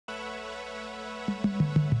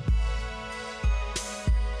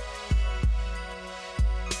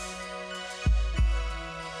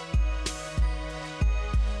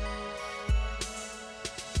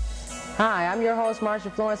Hi, I'm your host,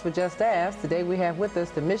 Marsha Florence with Just Ask. Today we have with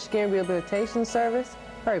us the Michigan Rehabilitation Service.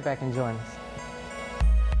 Hurry back and join us.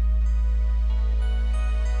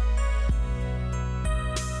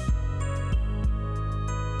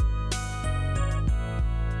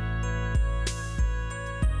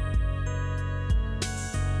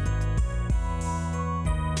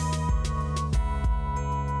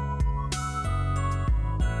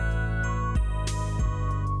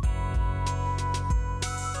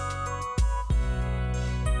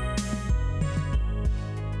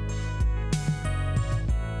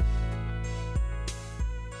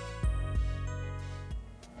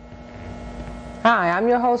 Hi, I'm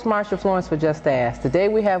your host, Marsha Florence with Just Ask. Today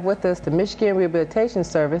we have with us the Michigan Rehabilitation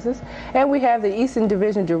Services, and we have the Eastern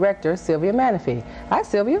Division Director, Sylvia Manafee. Hi,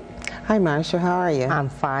 Sylvia. Hi, Marsha. How are you? I'm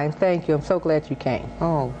fine, thank you. I'm so glad you came.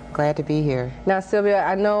 Oh, glad to be here. Now, Sylvia,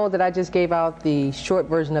 I know that I just gave out the short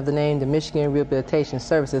version of the name, the Michigan Rehabilitation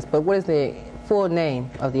Services, but what is the full name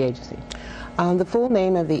of the agency? The full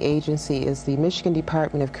name of the agency is the Michigan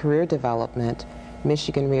Department of Career Development,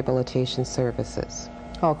 Michigan Rehabilitation Services.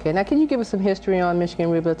 Okay, now can you give us some history on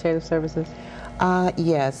Michigan Rehabilitative Services?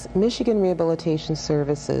 Yes, Michigan Rehabilitation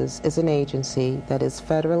Services is an agency that is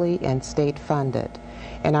federally and state funded,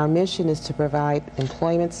 and our mission is to provide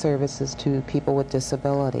employment services to people with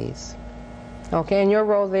disabilities. Okay, and your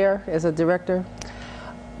role there as a director?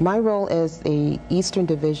 My role as the Eastern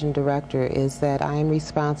Division Director is that I am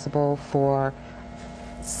responsible for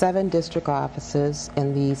 7 district offices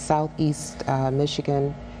in the southeast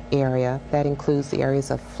Michigan area. That includes the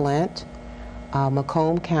areas of Flint,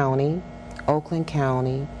 Macomb County, Oakland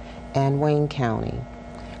County, and Wayne County,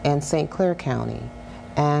 and St. Clair County.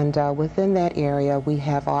 And within that area we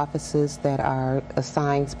have offices that are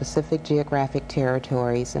assigned specific geographic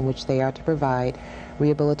territories in which they are to provide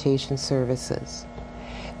rehabilitation services.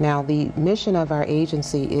 Now, the mission of our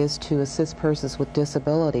agency is to assist persons with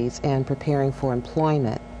disabilities in preparing for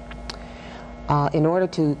employment. In order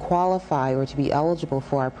to qualify or to be eligible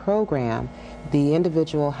for our program, the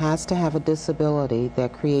individual has to have a disability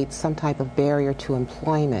that creates some type of barrier to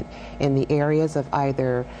employment in the areas of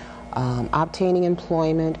either obtaining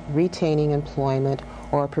employment, retaining employment,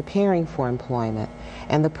 or preparing for employment.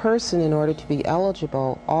 And the person, in order to be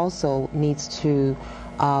eligible, also needs to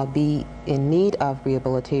be in need of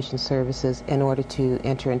rehabilitation services in order to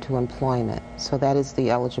enter into employment. So that is the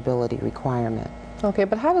eligibility requirement. Okay,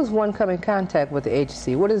 but how does one come in contact with the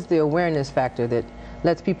agency? What is the awareness factor that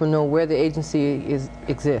lets people know where the agency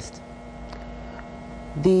exists?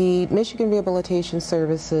 The Michigan Rehabilitation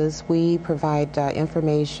Services, we provide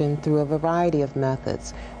information through a variety of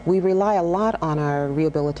methods. We rely a lot on our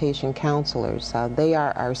rehabilitation counselors. They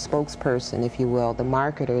are our spokesperson, if you will, the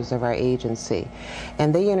marketers of our agency.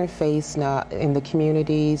 And they interface in the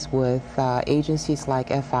communities with agencies like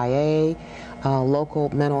FIA,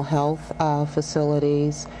 local mental health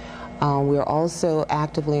facilities. We're also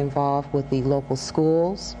actively involved with the local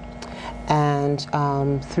schools.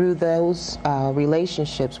 And through those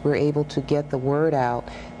relationships, we're able to get the word out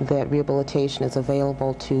that rehabilitation is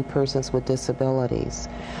available to persons with disabilities.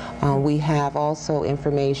 We have also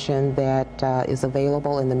information that is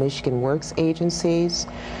available in the Michigan Works agencies.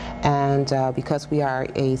 And because we are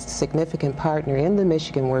a significant partner in the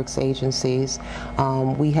Michigan Works agencies,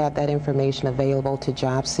 we have that information available to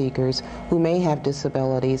job seekers who may have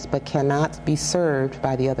disabilities but cannot be served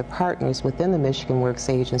by the other partners within the Michigan Works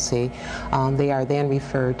agency. They are then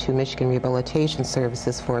referred to Michigan Rehabilitation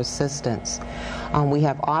Services for assistance. We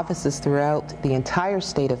have offices throughout the entire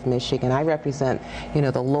state of Michigan. I represent,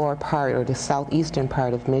 the lower part or the southeastern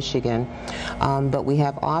part of Michigan, but we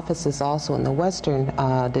have offices also in the western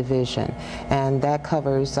division, and that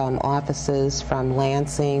covers offices from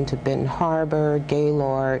Lansing to Benton Harbor,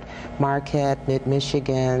 Gaylord, Marquette,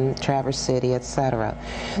 Mid-Michigan, Traverse City, etc.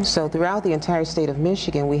 So throughout the entire state of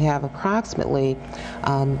Michigan, we have approximately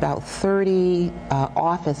about 30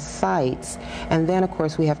 office sites, and then of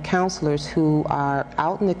course we have counselors who are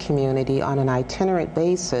out in the community on an itinerant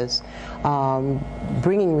basis,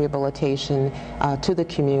 bringing rehabilitation to the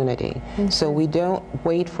community. So we don't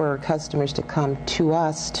wait for customers to come to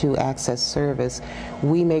us to access service.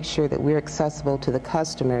 We make sure that we're accessible to the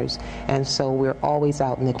customers, and so we're always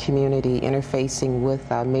out in the community interfacing with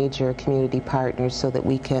major community partners so that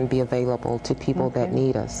we can be available to people that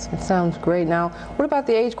need us. That sounds great. Now, what about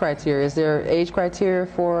the age criteria? Is there age criteria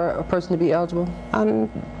for a person to be eligible?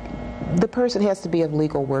 The person has to be of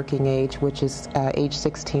legal working age, which is age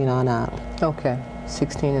 16 on up. Okay.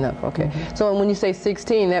 16 and up, okay. So when you say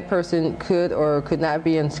 16, that person could or could not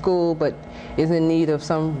be in school but is in need of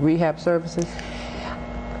some rehab services?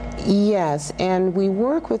 Yes, and we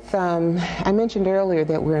work with, I mentioned earlier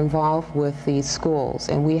that we're involved with these schools,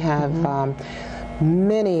 and we have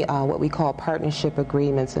many what we call partnership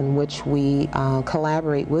agreements in which we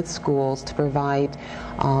collaborate with schools to provide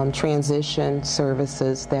transition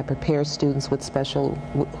services that prepare students with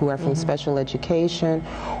who are from special education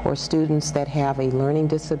or students that have a learning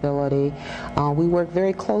disability. We work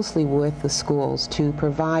very closely with the schools to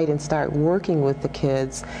provide and start working with the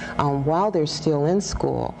kids while they're still in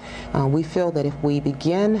school. We feel that if we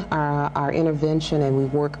begin our intervention and we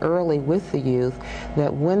work early with the youth,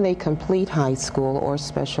 that when they complete high school or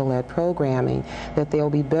special ed programming, that they'll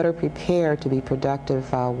be better prepared to be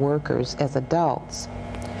productive workers as adults.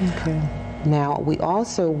 Okay. Now, we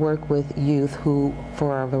also work with youth who,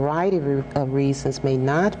 for a variety of reasons, may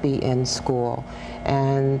not be in school.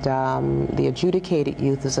 And the adjudicated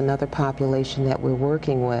youth is another population that we're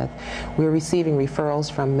working with. We're receiving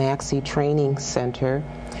referrals from Maxi Training Center.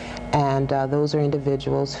 And those are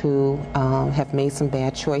individuals who have made some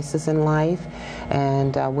bad choices in life,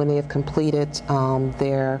 and when they have completed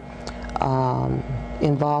their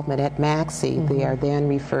involvement at Maxi, they are then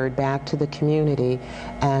referred back to the community,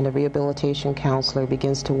 and a rehabilitation counselor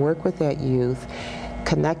begins to work with that youth,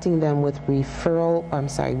 connecting them with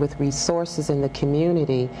with resources in the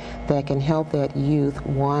community that can help that youth,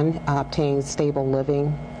 one, obtain stable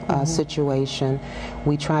living situation.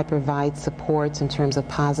 We try to provide supports in terms of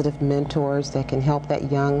positive mentors that can help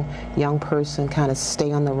that young person kind of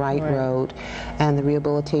stay on the right road, and the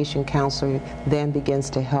rehabilitation counselor then begins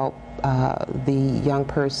to help the young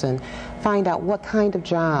person find out what kind of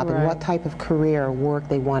job and what type of career or work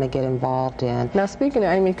they want to get involved in. Now, speaking of,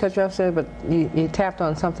 I mean, cut you off, but you tapped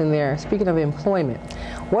on something there. Speaking of employment,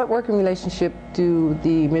 what working relationship do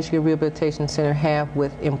the Michigan Rehabilitation Center have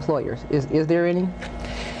with employers? Is there any?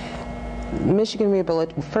 Michigan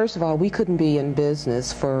Rehabilitation, first of all, we couldn't be in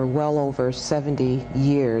business for well over 70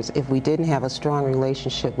 years if we didn't have a strong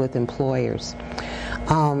relationship with employers.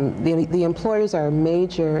 The employers are a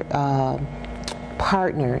major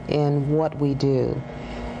partner in what we do.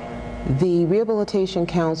 The rehabilitation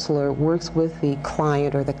counselor works with the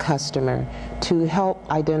client or the customer to help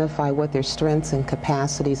identify what their strengths and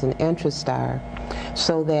capacities and interests are,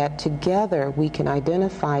 so that together we can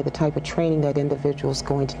identify the type of training that individual is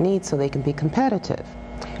going to need so they can be competitive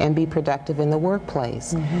and be productive in the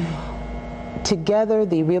workplace. Together,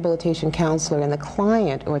 the rehabilitation counselor and the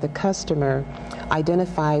client or the customer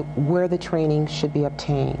identify where the training should be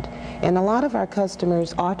obtained. And a lot of our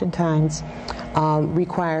customers oftentimes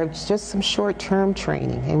require just some short-term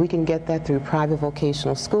training, and we can get that through private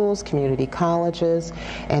vocational schools, community colleges,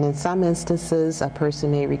 and in some instances a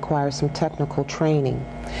person may require some technical training.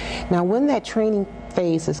 Now, when that training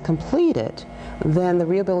phase is completed, then the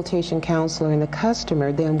rehabilitation counselor and the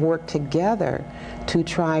customer then work together to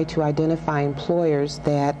try to identify employers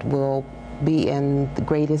that will be in the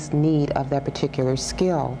greatest need of that particular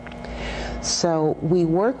skill. So we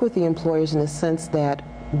work with the employers in the sense that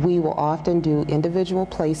we will often do individual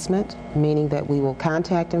placement, meaning that we will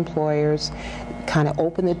contact employers, kind of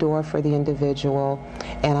open the door for the individual,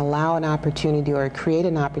 and allow an opportunity or create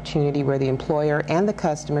an opportunity where the employer and the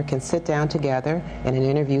customer can sit down together in an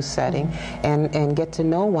interview setting and get to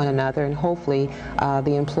know one another, and hopefully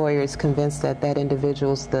the employer is convinced that that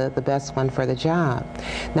individual is the best one for the job.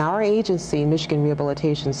 Now, our agency, Michigan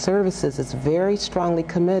Rehabilitation Services, is very strongly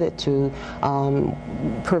committed to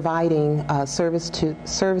providing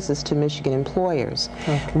services to Michigan employers.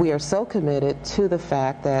 We are so committed to the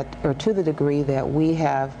fact that, or to the degree that we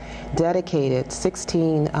have dedicated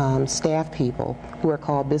 16 staff people who are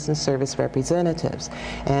called business service representatives,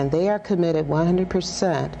 and they are committed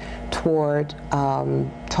 100% toward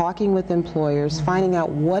talking with employers, finding out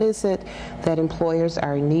what is it that employers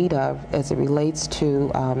are in need of as it relates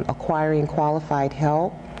to acquiring qualified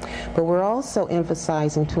help. But we're also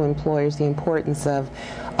emphasizing to employers the importance of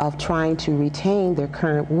trying to retain their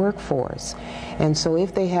current workforce. And so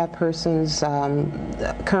if they have persons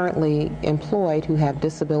currently employed who have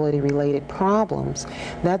disability-related problems,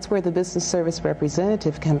 that's where the business service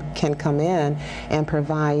representative can come in and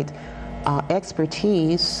provide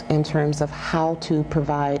expertise in terms of how to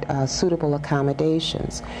provide suitable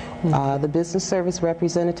accommodations. The business service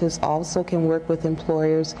representatives also can work with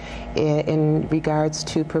employers in regards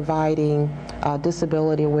to providing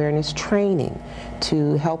disability awareness training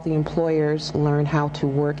to help the employers learn how to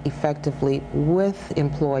work effectively with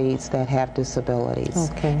employees that have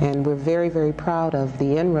disabilities. And we're very, very proud of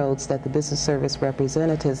the inroads that the business service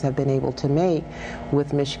representatives have been able to make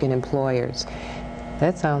with Michigan employers.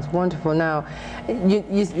 That sounds wonderful. Now,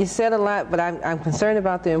 you said a lot, but I'm concerned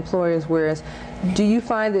about the employers. Whereas, do you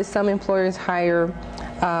find that some employers hire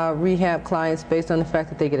rehab clients based on the fact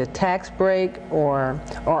that they get a tax break, or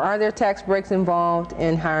are there tax breaks involved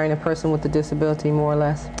in hiring a person with a disability, more or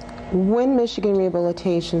less? When Michigan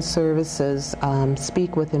Rehabilitation Services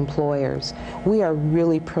speak with employers, we are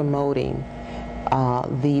really promoting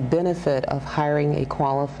the benefit of hiring a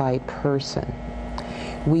qualified person.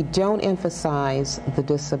 We don't emphasize the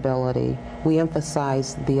disability, we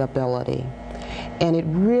emphasize the ability. And it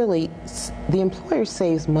really, the employer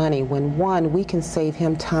saves money when, one, we can save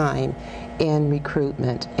him time in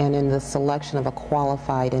recruitment and in the selection of a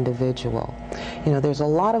qualified individual. You know, there's a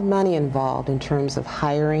lot of money involved in terms of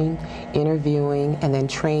hiring, interviewing, and then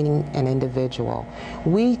training an individual.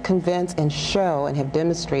 We convince and show and have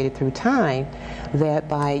demonstrated through time that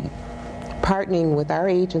by partnering with our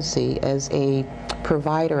agency as a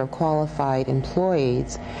provider of qualified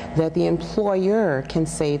employees, that the employer can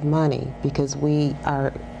save money, because we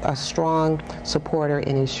are a strong supporter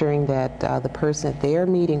in ensuring that the person that they are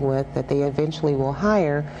meeting with, that they eventually will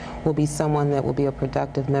hire, will be someone that will be a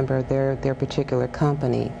productive member of their particular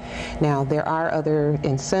company. Now, there are other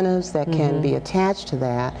incentives that can be attached to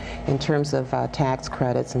that in terms of tax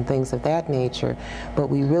credits and things of that nature, but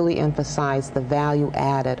we really emphasize the value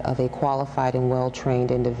added of a qualified and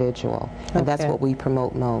well-trained individual, and that's what we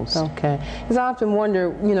promote most. Okay. Because I often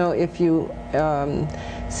wonder, you know, if you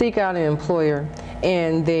seek out an employer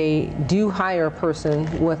and they do hire a person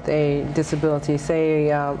with a disability, say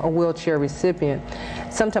a wheelchair recipient,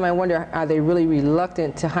 sometimes I wonder, are they really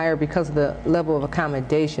reluctant to hire because of the level of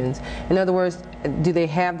accommodations? In other words, do they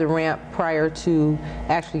have the ramp prior to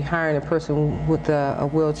actually hiring a person with a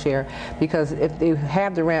wheelchair? Because if they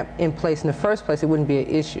have the ramp in place in the first place, it wouldn't be an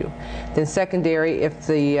issue. Then secondary, if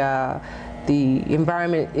the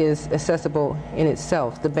environment is accessible in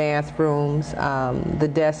itself, the bathrooms, the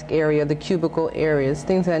desk area, the cubicle areas,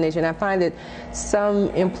 things of that nature. And I find that some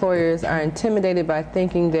employers are intimidated by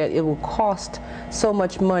thinking that it will cost so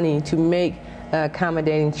much money to make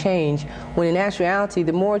accommodating change, when in actuality,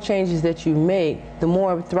 the more changes that you make, the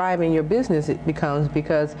more thriving your business it becomes,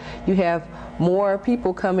 because you have more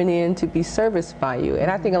people coming in to be serviced by you. And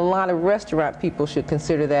I think a lot of restaurant people should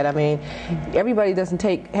consider that. I mean, everybody doesn't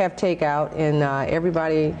have takeout, and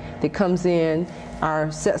everybody that comes in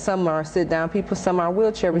some are sit-down people, some are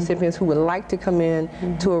wheelchair recipients who would like to come in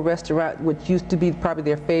to a restaurant which used to be probably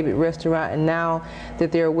their favorite restaurant, and now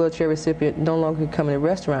that they're a wheelchair recipient, no longer come in a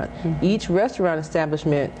restaurant. Each restaurant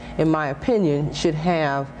establishment, in my opinion, should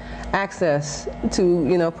have access to,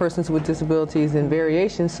 you know, persons with disabilities and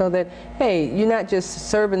variations, so that, hey, you're not just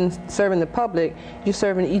serving the public, you're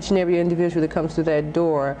serving each and every individual that comes through that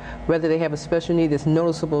door, whether they have a special need that's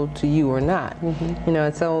noticeable to you or not. You know,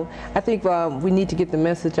 and so I think we need to get the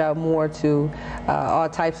message out more to all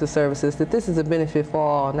types of services, that this is a benefit for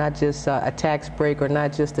all, not just a tax break, or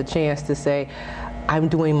not just a chance to say, I'm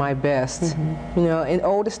doing my best. You know, and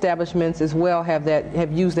old establishments as well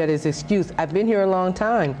have used that as excuse. I've been here a long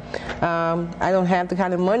time. I don't have the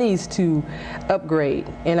kind of monies to upgrade.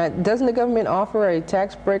 And doesn't the government offer a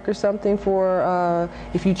tax break or something for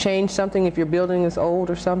if you change something, if your building is old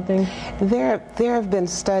or something? There have been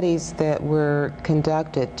studies that were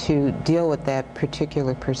conducted to deal with that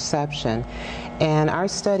particular perception. And our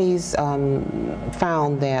studies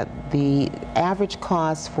found that the average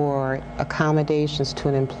cost for accommodations to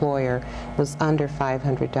an employer was under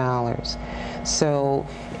 $500. So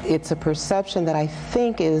it's a perception that I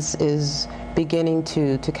think is beginning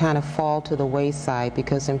to kind of fall to the wayside,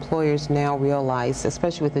 because employers now realize,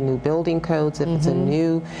 especially with the new building codes, if it's a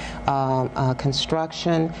new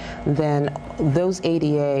construction, then those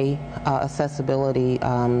ADA accessibility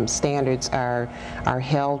standards are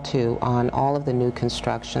held to on all of the new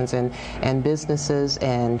constructions, and businesses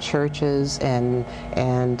and churches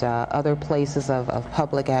and other places of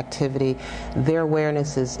public activity, their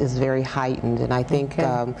awareness is very heightened, and I think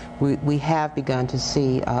we have begun to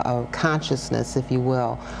see a consciousness, if you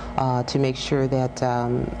will, to make sure that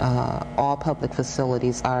all public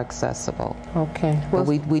facilities are accessible. Okay. Well,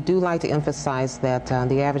 but we do like to emphasize that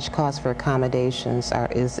the average cost for accommodations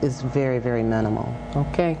is very, very minimal.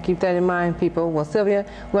 Okay, keep that in mind, people. Well, Sylvia,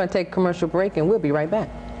 we're going to take a commercial break, and we'll be right back.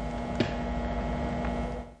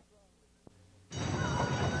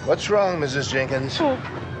 What's wrong, Mrs. Jenkins? Oh.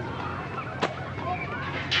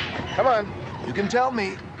 Come on, you can tell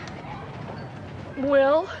me.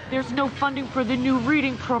 Well, there's no funding for the new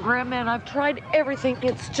reading program, and I've tried everything.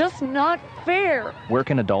 It's just not fair. Where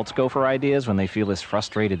can adults go for ideas when they feel as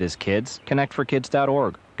frustrated as kids?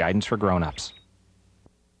 ConnectForKids.org, guidance for grown-ups.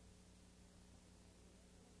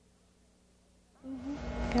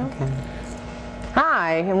 Okay.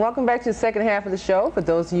 Hi, and welcome back to the second half of the show. For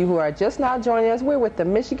those of you who are just now joining us, we're with the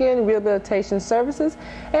Michigan Rehabilitation Services,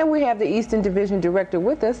 and we have the Eastern Division Director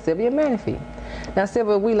with us, Sylvia Manafee. Now,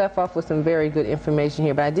 Sylvia, we left off with some very good information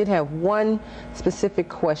here, but I did have one specific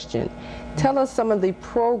question. Tell us some of the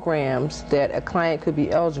programs that a client could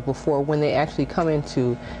be eligible for when they actually come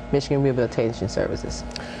into Michigan Rehabilitation Services.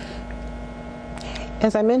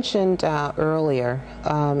 As I mentioned earlier,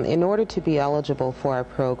 in order to be eligible for our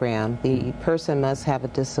program, the person must have a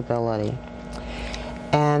disability.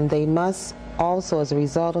 And they must also, as a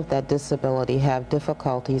result of that disability, have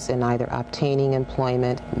difficulties in either obtaining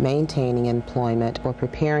employment, maintaining employment, or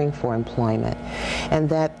preparing for employment. And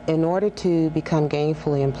that in order to become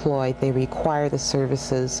gainfully employed, they require the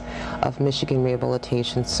services of Michigan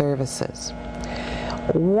Rehabilitation Services.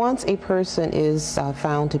 Once a person is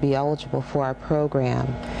found to be eligible for our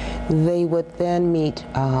program, they would then meet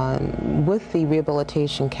with the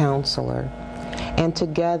rehabilitation counselor and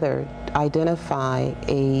together identify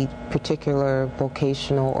a particular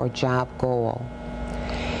vocational or job goal.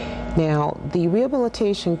 Now, the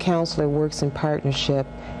rehabilitation counselor works in partnership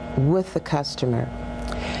with the customer.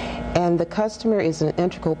 And the customer is an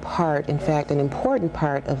integral part, in fact, an important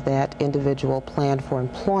part of that individual plan for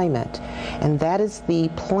employment. And that is the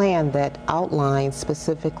plan that outlines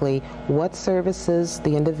specifically what services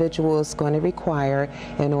the individual is going to require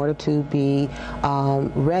in order to be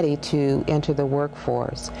ready to enter the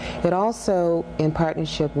workforce. It also, in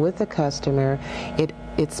partnership with the customer,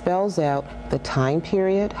 it spells out the time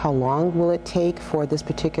period, how long will it take for this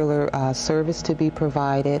particular service to be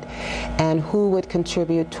provided, and who would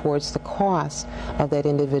contribute towards the cost of that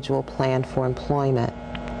individual plan for employment.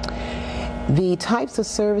 The types of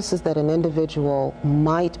services that an individual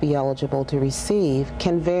might be eligible to receive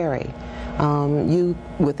can vary.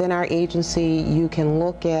 Within our agency, you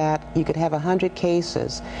could have 100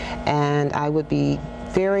 cases, and I would be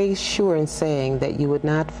very sure in saying that you would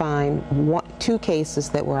not find two cases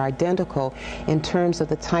that were identical in terms of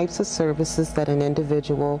the types of services that an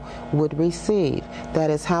individual would receive. That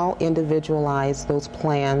is how individualized those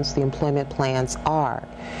plans, the employment plans, are.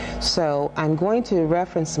 So I'm going to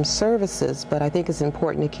reference some services, but I think it's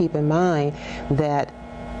important to keep in mind that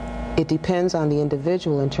it depends on the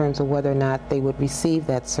individual in terms of whether or not they would receive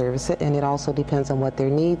that service, and it also depends on what their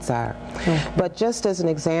needs are. But just as an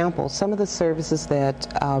example, some of the services that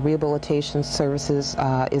rehabilitation services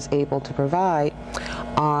is able to provide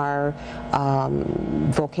are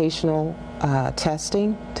vocational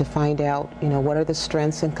testing to find out, what are the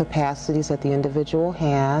strengths and capacities that the individual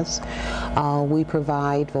has. We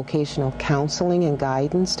provide vocational counseling and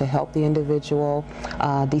guidance to help the individual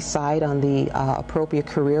decide on the appropriate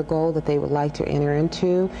career goal that they would like to enter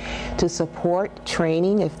into. To support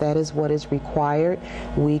training, if that is what is required,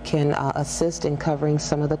 we can assist in covering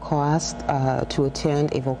some of the costs to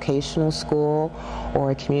attend a vocational school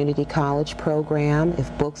or a community college program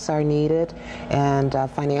if books are needed, and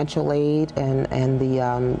financial aid and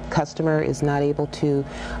the customer is not able to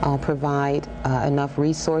provide enough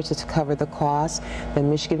resources to cover the costs, then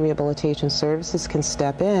Michigan Rehabilitation Services can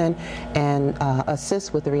step in and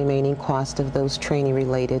assist with the remaining cost of those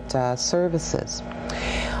training-related services.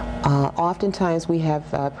 Oftentimes we have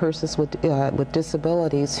persons with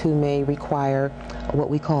disabilities who may require what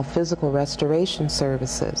we call physical restoration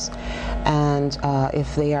services. And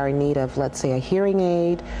if they are in need of, let's say, a hearing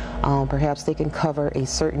aid, perhaps they can cover a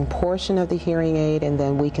certain portion of the hearing aid, and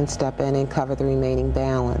then we can step in and cover the remaining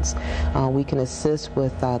balance. We can assist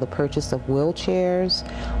with the purchase of wheelchairs,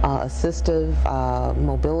 assistive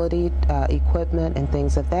mobility equipment, and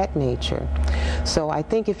things of that nature. So I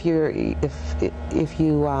think if you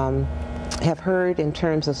have heard in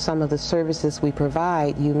terms of some of the services we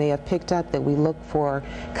provide, you may have picked up that we look for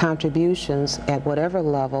contributions at whatever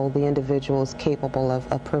level the individual is capable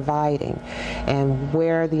of providing, and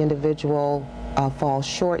where the individual falls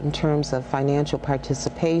short in terms of financial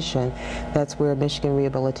participation, that's where Michigan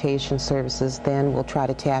Rehabilitation Services then will try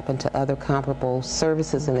to tap into other comparable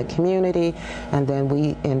services in the community, and then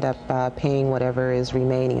we end up paying whatever is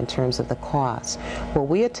remaining in terms of the cost. What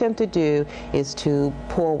we attempt to do is to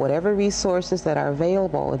pull whatever resources that are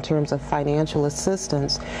available in terms of financial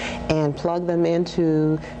assistance and plug them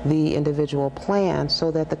into the individual plan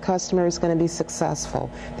so that the customer is going to be successful.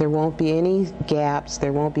 There won't be any gaps,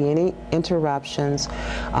 there won't be any interruptions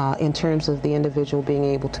in terms of the individual being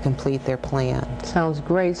able to complete their plan. Sounds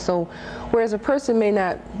great. So whereas a person may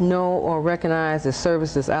not know or recognize the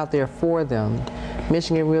services out there for them,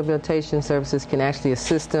 Michigan Rehabilitation Services can actually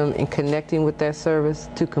assist them in connecting with that service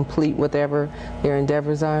to complete whatever their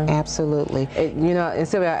endeavors are? Absolutely. You know, and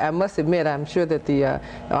so I must admit, I'm sure that the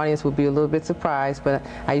audience will be a little bit surprised, but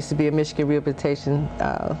I used to be a Michigan Rehabilitation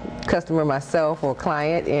customer myself, or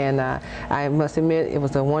client, and I must admit it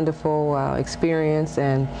was a wonderful experience.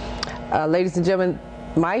 And ladies and gentlemen,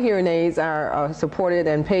 my hearing aids are supported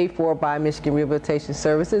and paid for by Michigan Rehabilitation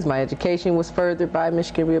Services. My education was furthered by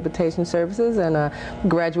Michigan Rehabilitation Services, and a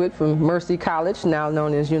graduate from Mercy College, now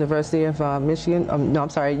known as University of Michigan. No, I'm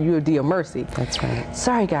sorry, U of D of Mercy. That's right.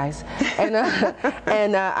 Sorry, guys. And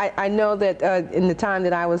I know that in the time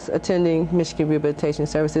that I was attending Michigan Rehabilitation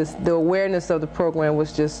Services, the awareness of the program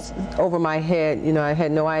was just over my head. You know, I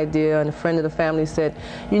had no idea, and a friend of the family said,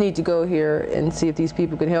 "You need to go here and see if these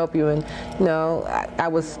people can help you." And you know, I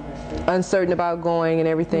was uncertain about going and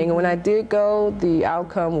everything, and when I did go, the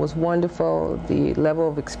outcome was wonderful. The level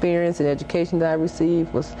of experience and education that I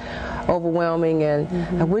received was overwhelming, and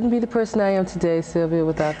I wouldn't be the person I am today, Sylvia,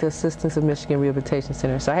 without the assistance of Michigan Rehabilitation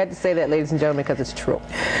Center. So I had to say that, ladies and gentlemen, because it's true.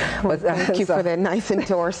 Well, thank you for that nice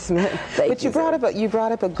endorsement. But you brought up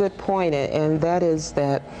a good point, and that is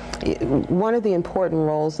that one of the important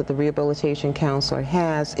roles that the rehabilitation counselor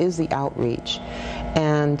has is the outreach,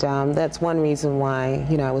 and that's one reason why,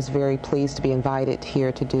 you know, I was very pleased to be invited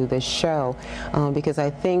here to do this show, because I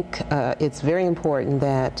think it's very important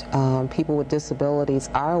that people with disabilities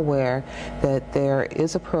are aware that there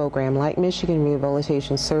is a program like Michigan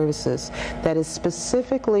Rehabilitation Services that is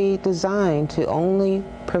specifically designed to only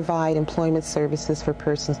provide employment services for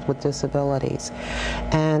persons with disabilities.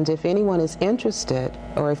 And if anyone is interested,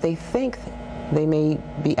 or if they think they may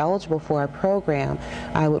be eligible for our program,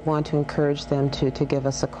 I would want to encourage them to give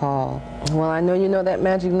us a call. Well, I know you know that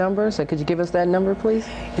magic number, so could you give us that number, please?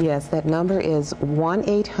 Yes, that number is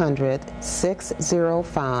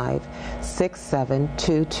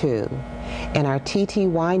 1-800-605-6722. And our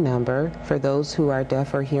TTY number, for those who are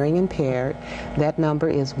deaf or hearing impaired, that number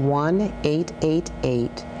is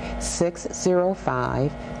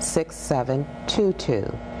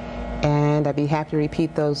 1-888-605-6722. And I'd be happy to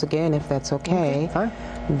repeat those again if that's okay. Fine.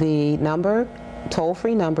 The number,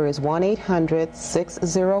 toll-free number, is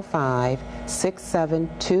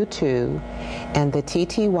 1-800-605-6722, and the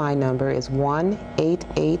TTY number is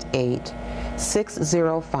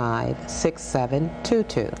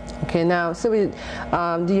 1-888-605-6722. Okay, now, Sylvia,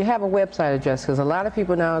 do you have a website address? Because a lot of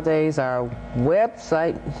people nowadays are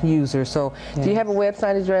website users. So, do you have a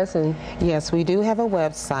website address? And yes, we do have a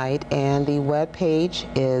website, and the web page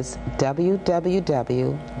is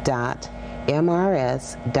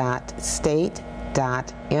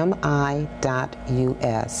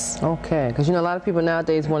www.mrs.state.mi.us. Okay, because you know a lot of people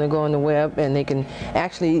nowadays want to go on the web and they can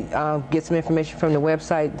actually get some information from the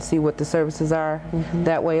website and see what the services are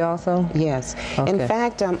that way also? Yes. Okay. In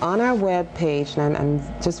fact, on our web page, and I'm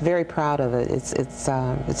just very proud of it,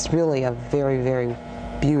 it's really a very, very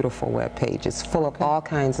beautiful web page. It's full of all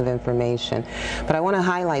kinds of information. But I want to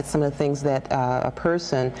highlight some of the things that a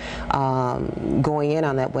person going in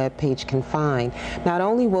on that web page can find. Not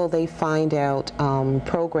only will they find out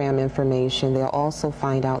program information, they'll also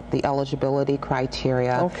find out the eligibility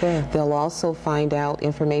criteria. Okay. They'll also find out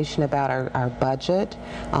information about our budget,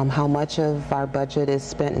 how much of our budget is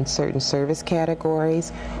spent in certain service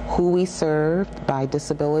categories, who we serve by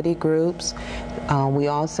disability groups. We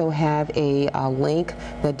also have a link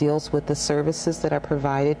that deals with the services that are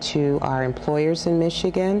provided to our employers in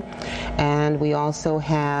Michigan, and we also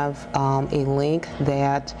have a link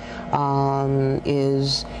that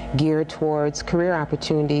is geared towards career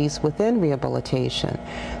opportunities within rehabilitation.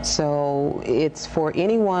 So it's for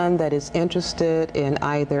anyone that is interested in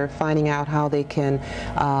either finding out how they can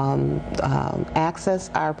access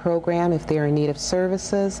our program if they're in need of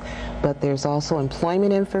services, but there's also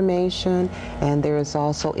employment information, and there is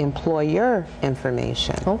also employer information.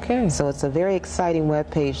 Okay. So it's a very exciting web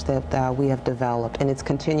page that we have developed, and it's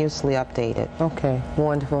continuously updated. Okay,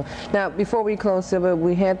 wonderful. Now, before we close, Sylvia,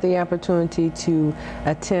 we had the opportunity to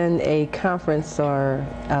attend a conference or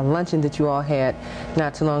a luncheon that you all had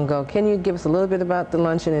not too long ago. Can you give us a little bit about the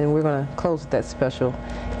luncheon, and we're going to close with that special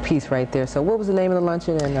piece right there. So what was the name of the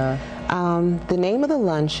luncheon? And the name of the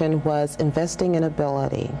luncheon was Investing in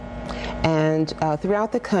Ability. And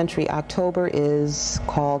throughout the country, October is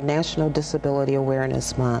called National Disability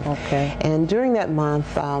Awareness Month. Okay. And during that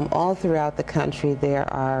month, all throughout the country, there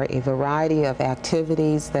are a variety of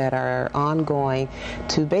activities that are ongoing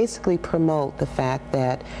to basically promote the fact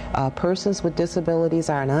that persons with disabilities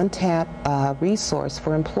are an untapped resource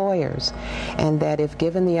for employers, and that if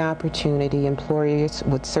given the opportunity, employers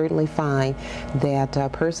would certainly find that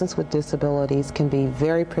persons with disabilities can be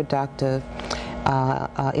very productive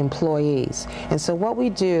employees. And so what we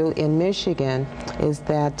do in Michigan is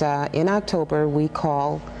that in October we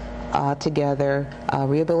call together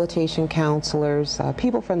rehabilitation counselors,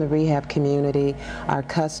 people from the rehab community, our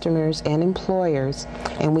customers and employers,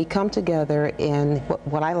 and we come together in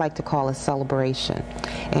what I like to call a celebration,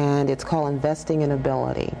 and it's called Investing in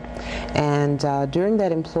Ability. And during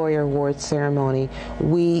that employer award ceremony,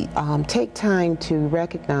 we take time to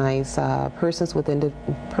recognize persons with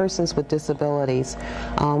disabilities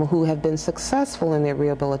who have been successful in their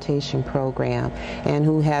rehabilitation program and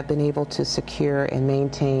who have been able to secure and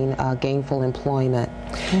maintain gainful employment.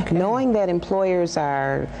 Okay. Knowing that employers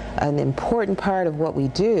are an important part of what we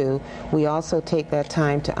do, we also take that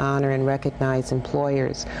time to honor and recognize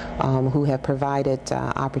employers who have provided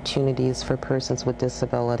opportunities for persons with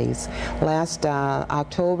disabilities. Last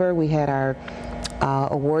October, we had our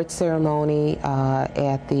award ceremony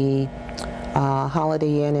at the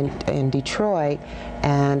Holiday Inn in Detroit,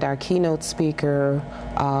 and our keynote speaker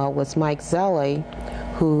was Mike Zelli,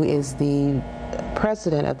 who is the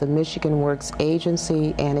president of the Michigan Works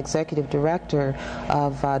Agency and executive director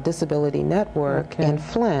of Disability Network in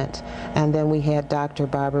Flint. And then we had Dr.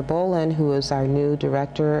 Barbara Boland, who is our new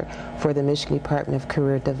director for the Michigan Department of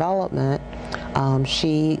Career Development.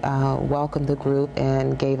 She welcomed the group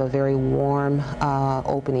and gave a very warm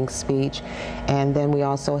opening speech. And then we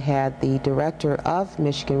also had the director of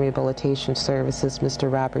Michigan Rehabilitation Services,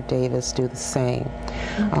 Mr. Robert Davis, do the same.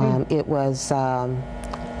 Okay. It was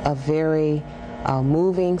a very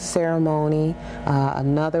moving ceremony.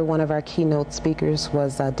 Another one of our keynote speakers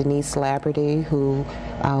was Denise Laberty, who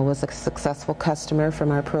was a successful customer from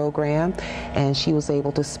our program, and she was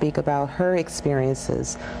able to speak about her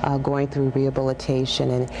experiences going through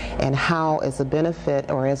rehabilitation and how, as a benefit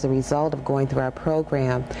or as a result of going through our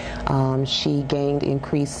program, she gained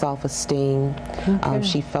increased self-esteem. Okay.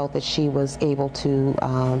 She felt that she was able to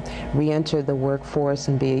re-enter the workforce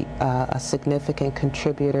and be a significant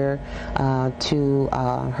contributor to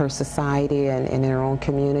her society and in her own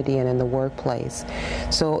community and in the workplace.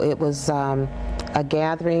 So it was a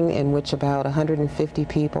gathering in which about 150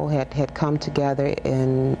 people had come together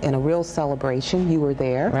in a real celebration. You were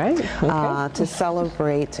there, right? Okay. To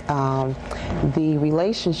celebrate the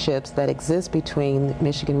relationships that exist between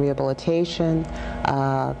Michigan Rehabilitation,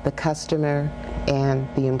 the customer, and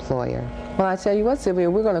the employer. Well, I tell you what, Sylvia,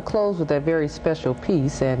 we're going to close with a very special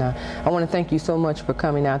piece, and I want to thank you so much for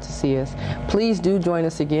coming out to see us. Please do join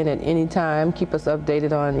us again at any time. Keep us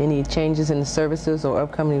updated on any changes in the services or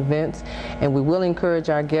upcoming events, and we will encourage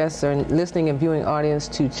our guests or listening and viewing audience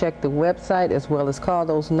to check the website as well as call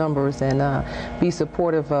those numbers and be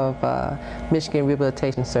supportive of Michigan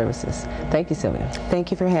Rehabilitation Services. Thank you, Sylvia. Thank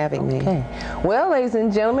you for having me. Well, ladies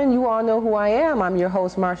and gentlemen, you all know who I am. I'm your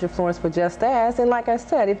host, Marsha Florence, for Just Ask, and like I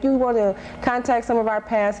said, if you want to contact some of our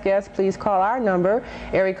past guests, please call our number,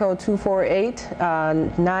 area code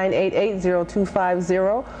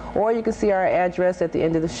 248-988-0250, or you can see our address at the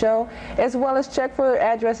end of the show, as well as check for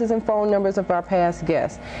addresses and phone numbers of our past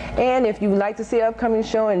guests. And if you'd like to see an upcoming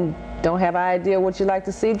show and don't have an idea what you'd like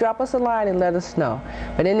to see, drop us a line and let us know.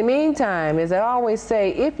 But in the meantime, as I always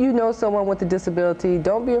say, if you know someone with a disability,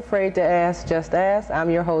 don't be afraid to ask. Just ask. I'm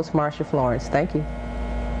your host, Marsha Florence. Thank you.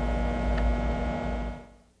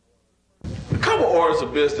 Orders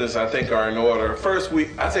of business, I think, are in order. First,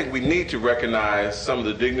 I think we need to recognize some of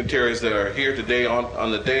the dignitaries that are here today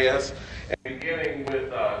on the dais, and beginning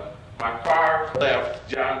with my far left,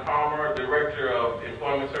 John Palmer, Director of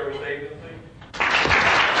Employment Service Agency.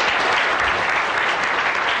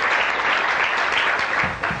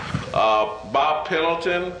 Bob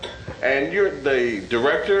Pendleton, and you're the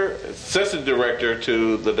director, assistant director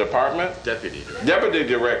to the department? Deputy director. Deputy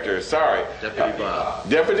director, sorry. Deputy Bob.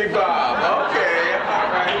 Deputy Bob, okay,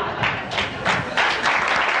 all right.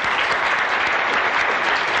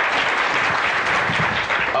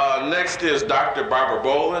 Next is Dr. Barbara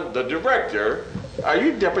Boland, the director. Are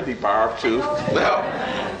you Deputy Barb too? No.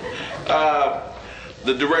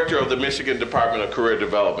 The director of the Michigan Department of Career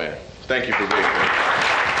Development. Thank you for being here.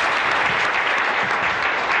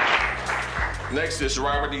 Next is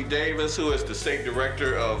Robert E. Davis, who is the State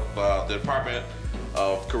Director of the Department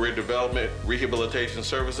of Career Development, Rehabilitation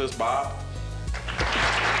Services. Bob.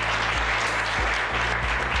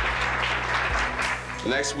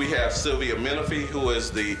 Next, we have Sylvia Menifee, who is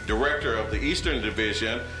the Director of the Eastern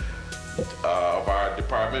Division of our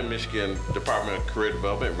department, Michigan Department of Career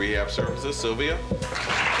Development, Rehab Services. Sylvia.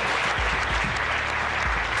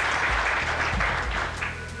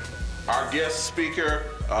 Our guest speaker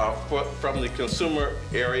from the consumer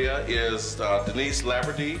area is Denise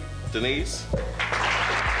Laberty. Denise. And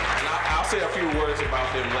I'll say a few words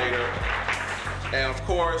about them later. And of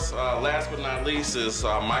course, last but not least is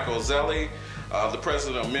Michael Zelli, the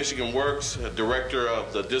president of Michigan Works, director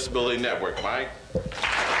of the Disability Network. Mike?